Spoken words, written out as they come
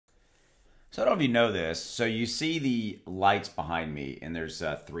So I don't know if you know this. So you see the lights behind me, and there's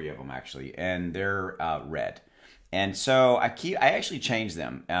three of them actually, and they're red. And so I actually change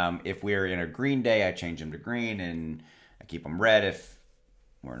them. If we're in a green day, I change them to green, and I keep them red if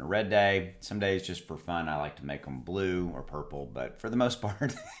we're in a red day. Some days, just for fun, I like to make them blue or purple, but for the most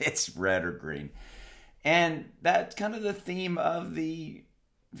part, it's red or green. And that's kind of the theme of the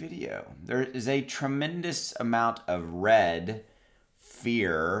video. There is a tremendous amount of red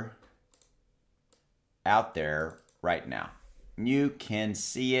fear out there right now. You can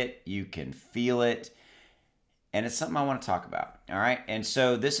see it, you can feel it, and it's something I want to talk about. All right, and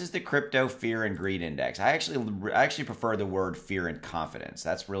so this is the crypto fear and greed index. I actually prefer the word fear and confidence.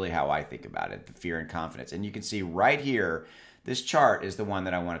 That's really how I think about it, the fear and confidence. And you can see right here, this chart is the one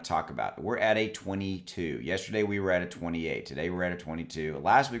that I want to talk about. We're at a 22. Yesterday we were at a 28. Today we're at a 22.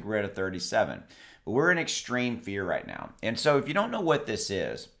 Last week we were at a 37. But we're in extreme fear right now. And so if you don't know what this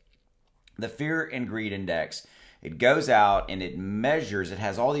is, the fear and greed index, it goes out and it measures, it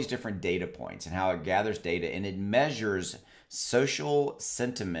has all these different data points and how it gathers data, and it measures social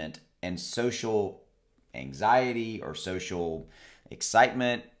sentiment and social anxiety or social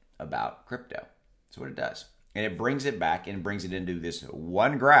excitement about crypto. That's what it does. And it brings it back and brings it into this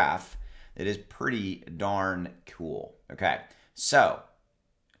one graph that is pretty darn cool. Okay, so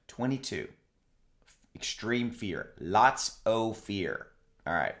 22, extreme fear, lots of fear.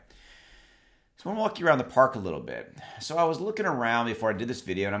 All right. So I want to walk you around the park a little bit. So I was looking around before I did this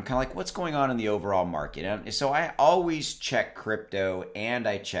video, and I'm kind of like, what's going on in the overall market? And so I always check crypto and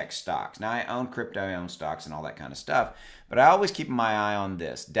I check stocks. Now I own crypto, I own stocks and all that kind of stuff, but I always keep my eye on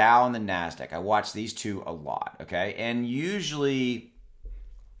this, Dow and the NASDAQ. I watch these two a lot, okay? And usually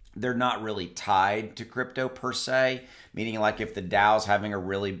they're not really tied to crypto per se, meaning like if the Dow's having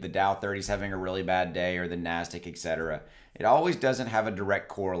the Dow 30 is having a really bad day, or the NASDAQ, etc., it always doesn't have a direct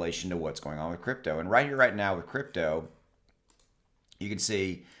correlation to what's going on with crypto. And right here, right now with crypto, you can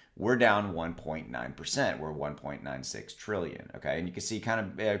see we're down 1.9%. We're 1.96 trillion, okay? And you can see kind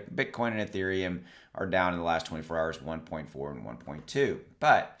of Bitcoin and Ethereum are down in the last 24 hours, 1.4 and 1.2.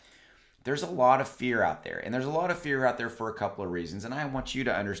 But there's a lot of fear out there. And there's a lot of fear out there for a couple of reasons. And I want you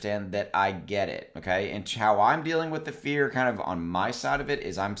to understand that I get it, okay? And how I'm dealing with the fear kind of on my side of it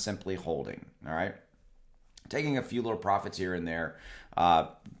is I'm simply holding, all right? Taking a few little profits here and there,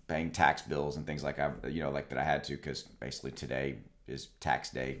 paying tax bills and things like that I had to, because basically today is tax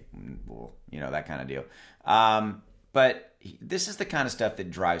day, well, that kind of deal. But this is the kind of stuff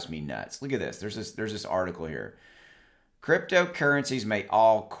that drives me nuts. Look at this. There's this article here. Cryptocurrencies may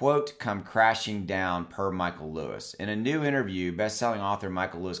all, quote, come crashing down, per Michael Lewis. In a new interview, best-selling author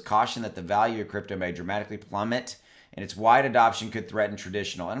Michael Lewis cautioned that the value of crypto may dramatically plummet and its wide adoption could threaten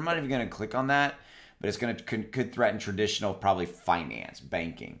traditional. And I'm not even going to click on that, but it's could threaten traditional, probably finance,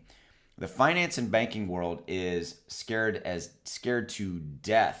 banking. The finance and banking world is scared to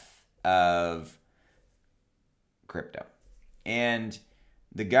death of crypto. And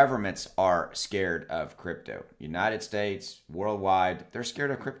the governments are scared of crypto. United States, worldwide, they're scared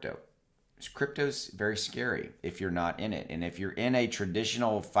of crypto. Crypto's very scary if you're not in it. And if you're in a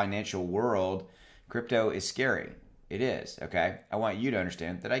traditional financial world, crypto is scary. It is, okay? I want you to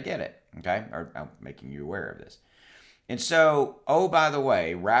understand that I get it, okay? Or I'm making you aware of this. And so, oh, by the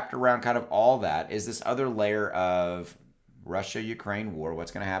way, wrapped around kind of all that is this other layer of Russia-Ukraine war,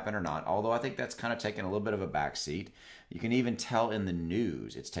 what's going to happen or not. Although I think that's kind of taken a little bit of a backseat. You can even tell in the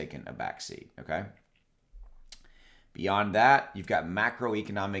news it's taken a backseat, okay? Beyond that, you've got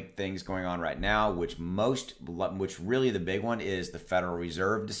macroeconomic things going on right now, which really the big one is the Federal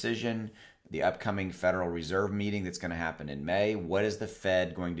Reserve decision, the upcoming Federal Reserve meeting that's going to happen in May. What is the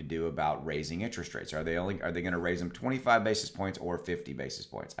Fed going to do about raising interest rates? Are they going to raise them 25 basis points or 50 basis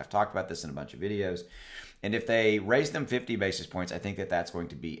points? I've talked about this in a bunch of videos. And if they raise them 50 basis points, I think that that's going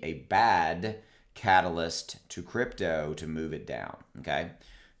to be a bad catalyst to crypto to move it down, okay?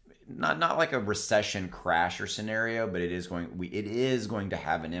 Not like a recession crasher scenario, but it is going to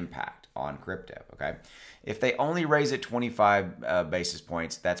have an impact on crypto, okay? If they only raise it 25 basis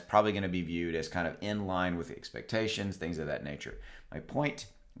points, that's probably going to be viewed as kind of in line with expectations, things of that nature. My point,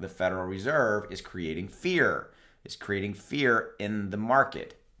 the Federal Reserve is creating fear. It's creating fear in the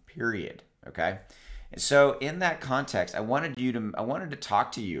market, period, okay? And so in that context, I wanted to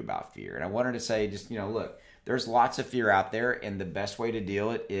talk to you about fear, and I wanted to say, just, look, there's lots of fear out there, and the best way to deal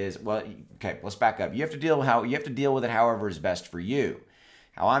with it is, well, okay, let's back up. You have to deal with it however is best for you.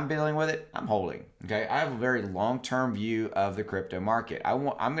 How I'm dealing with it, I'm holding. Okay, I have a very long-term view of the crypto market. I'm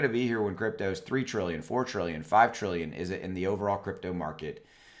going to be here when crypto is 3 trillion, 4 trillion, 5 trillion is it in the overall crypto market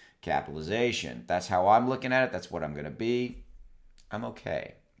capitalization. That's how I'm looking at it. That's what I'm going to be. I'm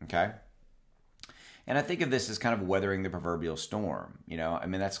okay. Okay. And I think of this as kind of weathering the proverbial storm. You know, I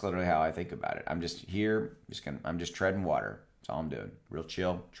mean, that's literally how I think about it. I'm just here, I'm just treading water. That's all I'm doing. Real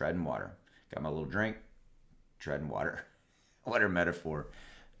chill, treading water. Got my little drink, treading water. What a metaphor,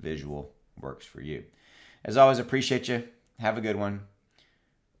 visual works for you. As always, appreciate you. Have a good one.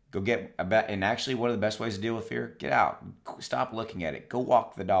 Go get about, and actually one of the best ways to deal with fear, get out. Stop looking at it. Go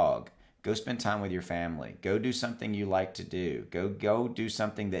walk the dog. Go spend time with your family. Go do something you like to do. Go do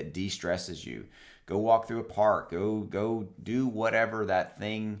something that de-stresses you. Go walk through a park. Go do whatever that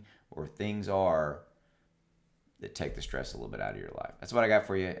thing or things are that take the stress a little bit out of your life. That's what I got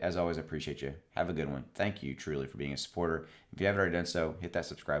for you. As always, I appreciate you. Have a good one. Thank you truly for being a supporter. If you haven't already done so, hit that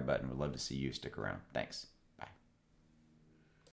subscribe button. We'd love to see you stick around. Thanks.